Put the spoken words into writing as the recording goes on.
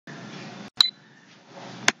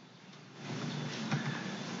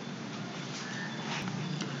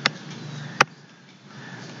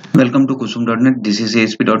Welcome to Kusum.net. This is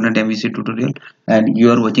ASP.NET MVC tutorial and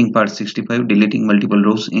you are watching part 65, deleting multiple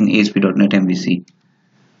rows in ASP.NET MVC.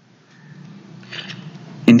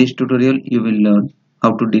 In this tutorial you will learn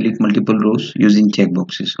how to delete multiple rows using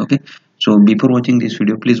checkboxes. Okay, so before watching this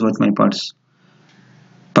video please watch my part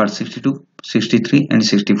 62, 63 and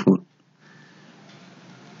 64.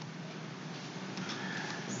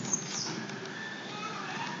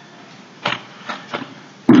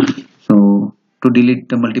 So to delete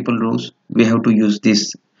the multiple rows we have to use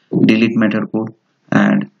this delete method code,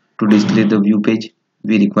 and to display the view page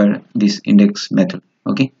we require this index method.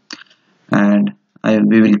 Okay, and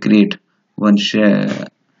we will create one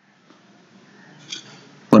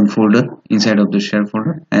folder inside of the share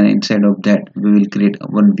folder, and inside of that we will create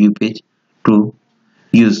one view page to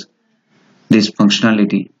use this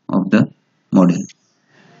functionality of the model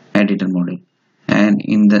editor model, and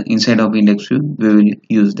in the inside of index view we will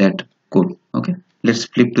use that code. Okay, let's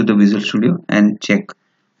flip to the Visual Studio and check.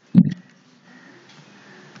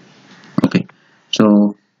 Okay,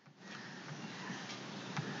 so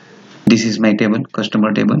this is my table,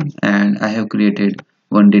 customer table, and I have created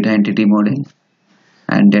one data entity model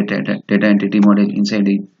and data entity model inside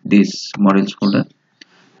this models folder,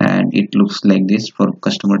 and it looks like this for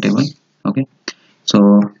customer table. Okay,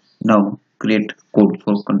 so now create code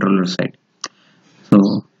for controller side.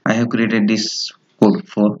 So I have created this code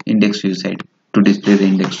for index view side to display the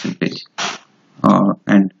index view page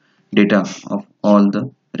and data of all the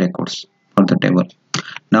records for the table.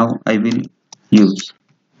 Now I will use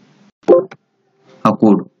a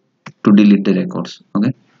code to delete the records.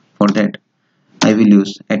 Okay, for that I will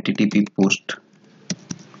use http post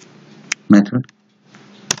method.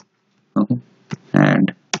 Okay,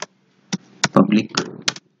 and public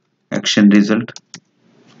action result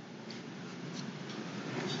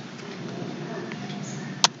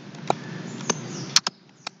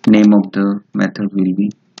name of the method will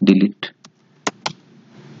be delete.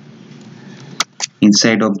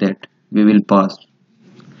 Inside of that we will pass,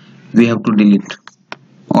 we have to delete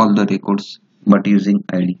all the records but using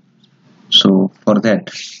id. So for that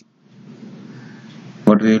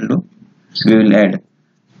what we will do, we will add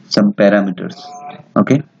some parameters.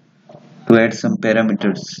 Okay, to add some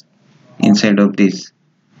parameters inside of this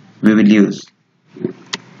we will use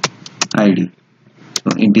id,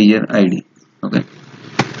 so integer id. Okay,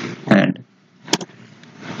 and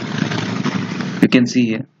you can see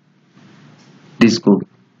here this code,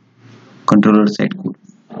 controller side code.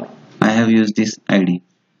 I have used this id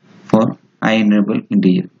for enable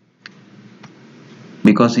integer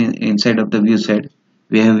because inside of the view side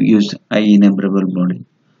we have used enumerable model.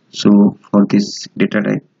 So for this data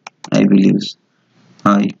type I will use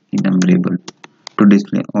enumerable to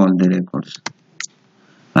display all the records.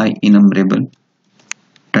 Enumerable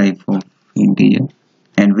type of integer,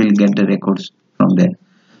 and we'll get the records from there.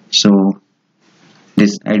 So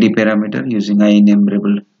this id parameter using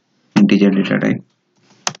enumerable integer data type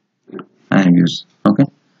I have used. Okay,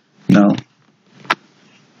 now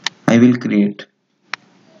I will create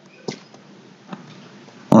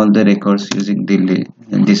all the records using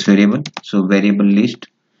this variable. So variable list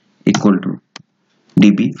equal to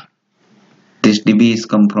db. This db is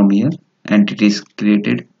come from here and it is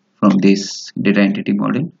created from this data entity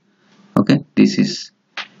model. Okay,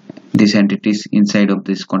 this entity is inside of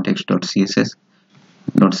this context.css,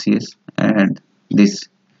 and this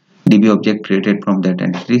db object created from that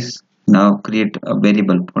entities. Now create a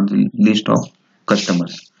variable for the list of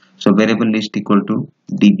customers. So variable list equal to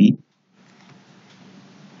db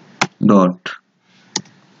dot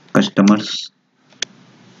customers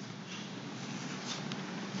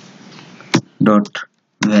dot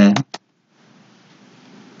where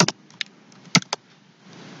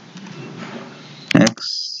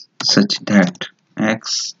x such that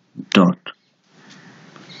x dot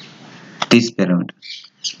this parameter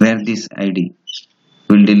where this id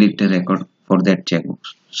will delete the record for that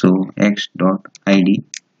checkbox. So x dot id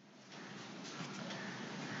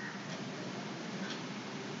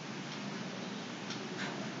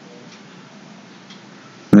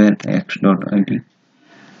where x dot id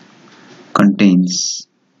contains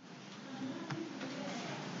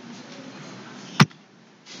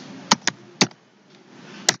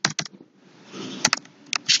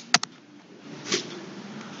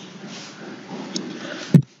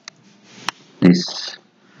this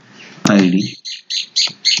id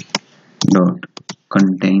dot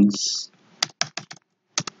contains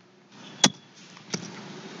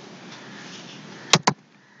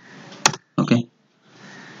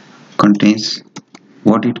contains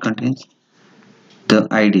what it contains, the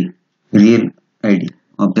id, real id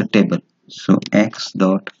of the table. So x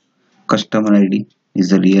dot customer id is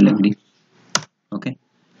the real ID. Okay,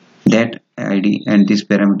 that ID and this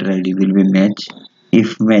parameter ID will be match.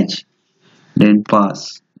 If match, then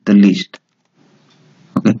pass the list.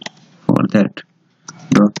 Okay, for that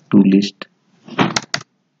dot to list.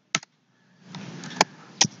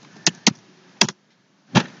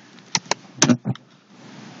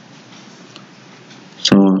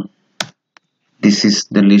 So this is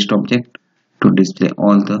the list object to display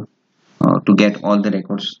all the to get all the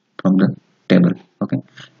records from the table. Okay,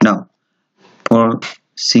 now for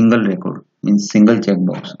single record means single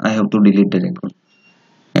checkbox, I have to delete the record,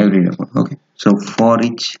 every record. Okay, so for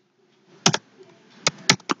each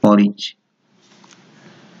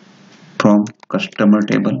from customer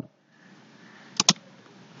table,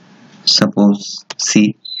 suppose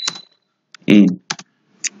C in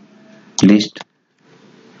list.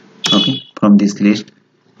 Okay, from this list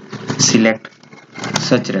select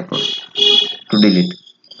such record to delete.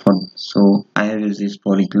 So I have used this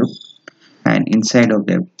for each loop, and inside of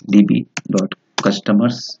that db dot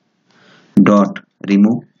customers dot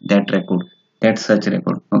remove that record, that such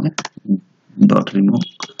record. Okay, dot remove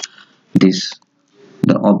this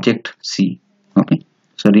the object C. Okay,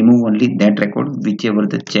 so remove only that record whichever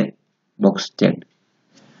the check box checked,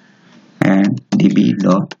 and db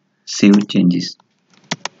dot save changes.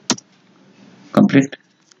 Complete.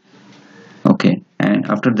 Okay, and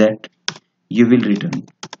after that you will return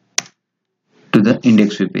to the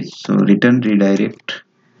index view page. So return redirect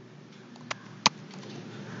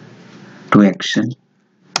to action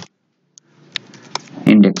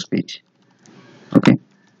index page. Okay,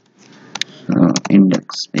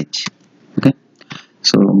 index page. Okay,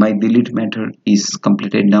 so my delete method is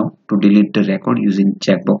completed now to delete the record using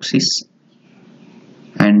checkboxes.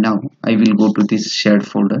 And now I will go to this shared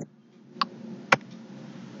folder.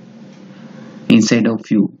 Inside of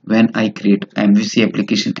view, when I create MVC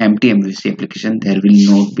application, empty MVC application, there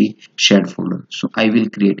will not be shared folder. So I will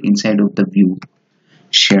create inside of the view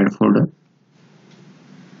shared folder.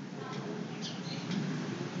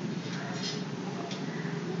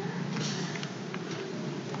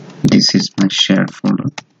 This is my shared folder,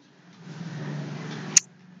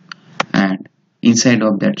 and inside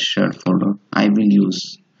of that shared folder I will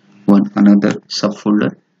use another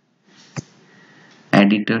subfolder,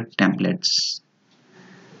 editor templates.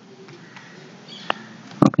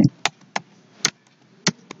 Okay,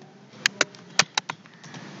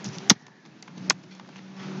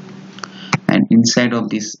 and inside of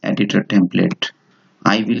this editor template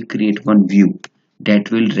I will create one view that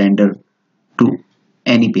will render to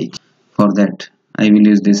any page. For that I will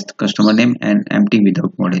use this customer name and empty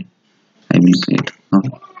without model I will create. Okay,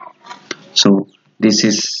 so this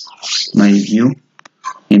is my view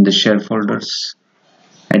in the share folders,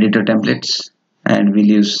 editor templates, and we'll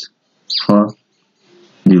use for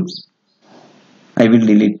view. I will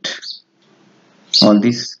delete all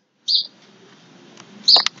this.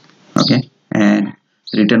 Okay, and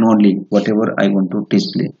return only whatever I want to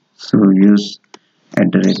display. So use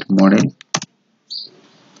 @model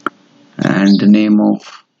and the name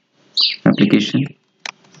of application,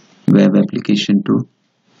 web application 2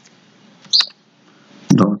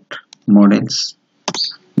 dot models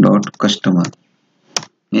dot customer,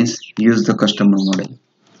 means use the customer model,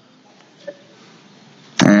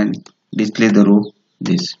 and display the row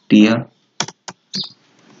this tr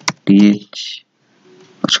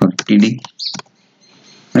td,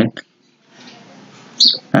 right,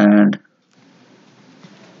 and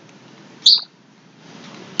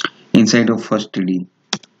inside of first td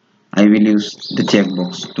I will use the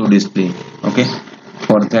checkbox to display. Okay,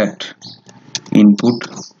 for that input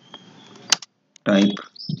type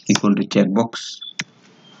equal to checkbox.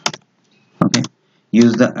 Okay,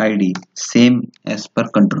 use the id same as per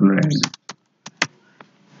controller id,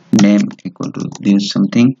 name equal to this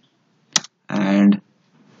something, and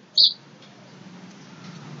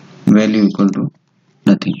value equal to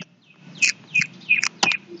nothing.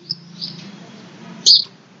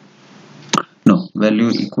 No, value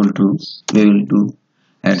equal to, we will do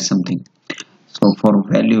add something. So for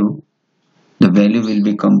value, the value will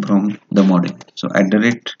be come from the model. So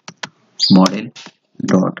 @model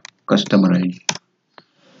dot customer id,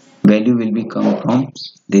 value will be come from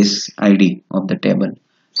this id of the table,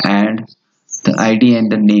 and the id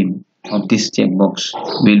and the name of this checkbox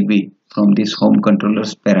will be from this home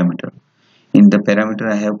controller's parameter. In the parameter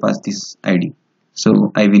I have passed this id,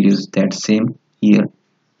 so I will use that same here.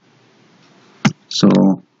 So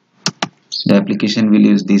the application will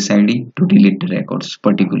use this id to delete the records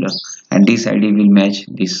particular, and this id will match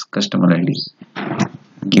this customer id.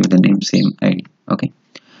 Give the name same id. Okay,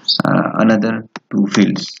 another two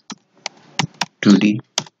fields 2d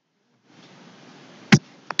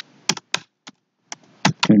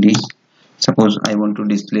field is, suppose I want to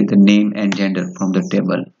display the name and gender from the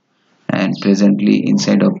table, and presently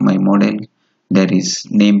inside of my model there is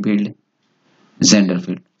name field, gender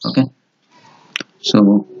field. Okay,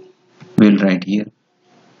 so we'll write here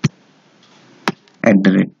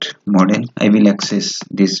 @model. I will access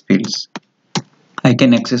these fields. I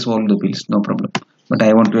can access all the fields, no problem, but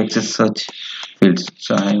I want to access such fields,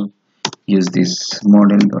 so I use this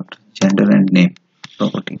model dot gender and name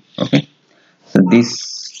property. Okay, so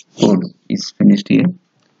this code is finished here,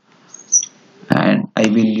 and I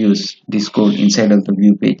will use this code inside of the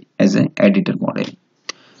view page as an editor model.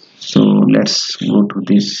 So let's go to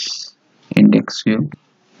this index view.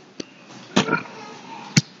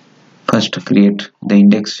 First create the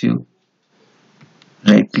index view,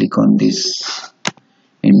 right click on this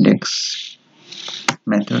index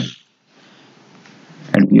method,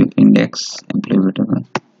 add view index employee variable,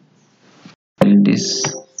 this.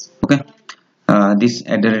 Okay, this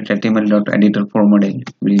 @html.editor for model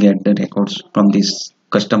will get the records from this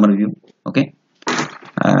customer view. Okay,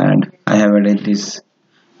 and I have added this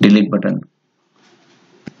delete button.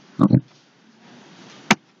 Okay,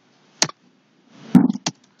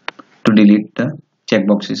 to delete the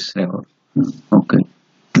checkboxes record. Okay,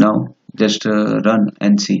 now just run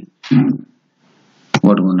and see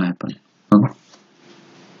what gonna happen. Okay.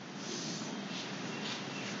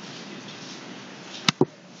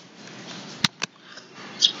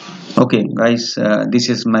 Okay guys, this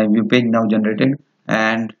is my view page now generated,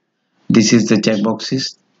 and this is the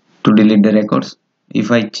checkboxes to delete the records.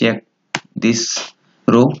 If I check this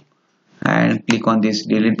row and click on this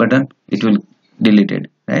delete button, it will delete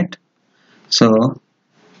it, right? So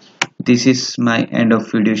this is my end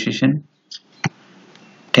of video session.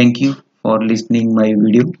 Thank you for listening my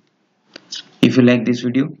video. If you like this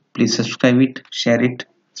video, please subscribe it, share it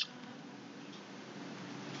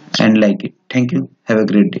and like it. Thank you. Have a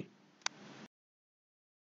great day.